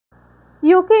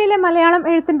യുകെയിലെ മലയാളം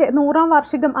എഴുത്തിന്റെ 100ാം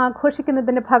വാർഷികം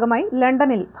ആഘോഷിക്കുന്നതിന്റെ ഭാഗമായി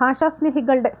ലണ്ടനിൽ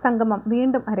ഭാഷാസ്നേഹികളുടെ സംഗമം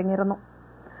വീണ്ടും അരങ്ങേറുന്നു.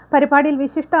 പരിപാടിയിൽ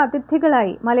വിശിഷ്ട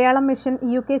അതിഥികളായി മലയാളം മിഷൻ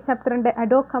യുകെ ചാപ്റ്ററിന്റെ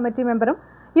അഡോക് കമ്മിറ്റി മെമ്പറും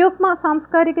യുഗ്മ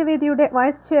സാംസ്കാരിക വേദിയുടെ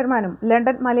വൈസ് ചെയർമാനും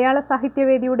ലണ്ടൻ മലയാള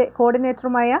സാഹിത്യവേദിയുടെ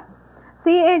കോർഡിനേറ്ററുമായ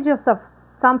CA ജോസഫ്,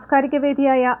 സാംസ്കാരിക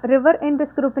വേദിയായ റിവർ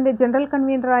ഇൻഡസ് ഗ്രൂപ്പിന്റെ ജനറൽ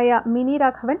കൺവീനറായ മിനി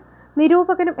രാഘവൻ,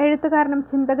 നിരൂപകനും എഴുത്തുകാരനും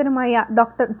ചിന്തകനുമായ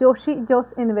ഡോക്ടർ ജോഷി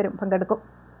ജോസ് എന്നിവരും പങ്കെടുക്കും.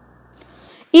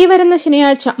 ഈ വരുന്ന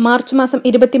ശനിയാഴ്ച മാർച്ച് മാസം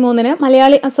 23-ന്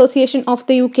മലയാളി അസോസിയേഷൻ ഓഫ്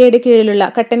ദി യുകെയുടെ കീഴിലുള്ള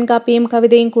കട്ടൻ കാപ്പിയും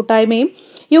കവിതയും കൂട്ടായ്മയും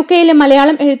യുകെയിലെ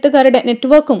മലയാളം എഴുത്തുകാരുടെ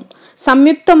നെറ്റ്വർക്കും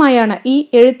സംയുക്തമായാണ് ഈ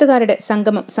എഴുത്തുകാരുടെ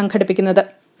സംഗമം സംഘടിപ്പിക്കുന്നത്.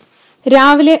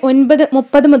 രാവിലെ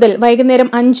 9:30 മുതൽ വൈകുന്നേരം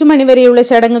 5 മണി വരെയുള്ള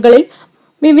ചടങ്ങുകളിൽ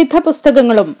വിവിധ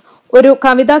പുസ്തകങ്ങളും ഒരു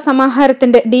കവിതാ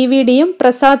സമാഹാരത്തിന്റെ DVD-യും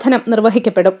പ്രസാധനം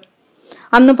നിർവഹിക്കപ്പെടും.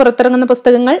 അന്ന് പുറത്തിറങ്ങുന്ന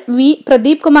പുസ്തകങ്ങൾ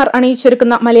പ്രദീപ് കുമാർ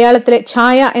അണിയിച്ചൊരുക്കുന്ന മലയാളത്തിലെ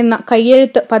ഛായ എന്ന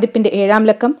കയ്യെഴുത്ത് പതിപ്പിന്റെ 7ാം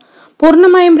ലക്കം,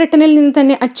 പൂർണ്ണമായും ബ്രിട്ടനിൽ നിന്ന്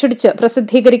തന്നെ അച്ചടിച്ച്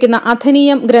പ്രസിദ്ധീകരിക്കുന്ന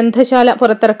അഥനീയം ഗ്രന്ഥശാല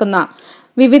പുറത്തിറക്കുന്ന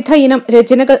വിവിധ ഇനം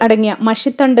രചനകൾ അടങ്ങിയ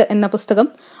മഷിത്തണ്ട് എന്ന പുസ്തകം,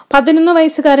 11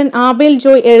 വയസ്സുകാരൻ ആബേൽ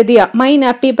ജോയ് എഴുതിയ മൈ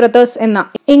നാപ്പി ബ്രദേഴ്സ് എന്ന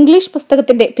ഇംഗ്ലീഷ്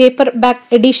പുസ്തകത്തിന്റെ പേപ്പർ ബാക്ക്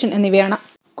എഡിഷൻ എന്നിവയാണ്.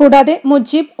 കൂടാതെ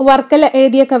മുജീബ് വർക്കല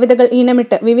എഴുതിയ കവിതകൾ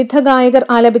ഈണമിട്ട് വിവിധ ഗായകർ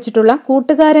ആലപിച്ചിട്ടുള്ള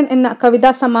കൂട്ടുകാരൻ എന്ന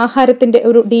കവിതാ സമാഹാരത്തിന്റെ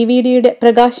ഒരു DVD-യുടെ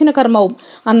പ്രകാശന കർമ്മവും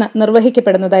അന്ന്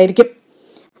നിർവഹിക്കപ്പെടുന്നതായിരിക്കും.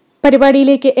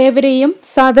 പരിപാടിയിലേക്ക് ഏവരെയും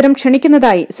സാദരം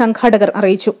ക്ഷണിക്കുന്നതായി സംഘാടകർ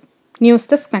അറിയിച്ചു. News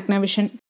desk, Magnavision.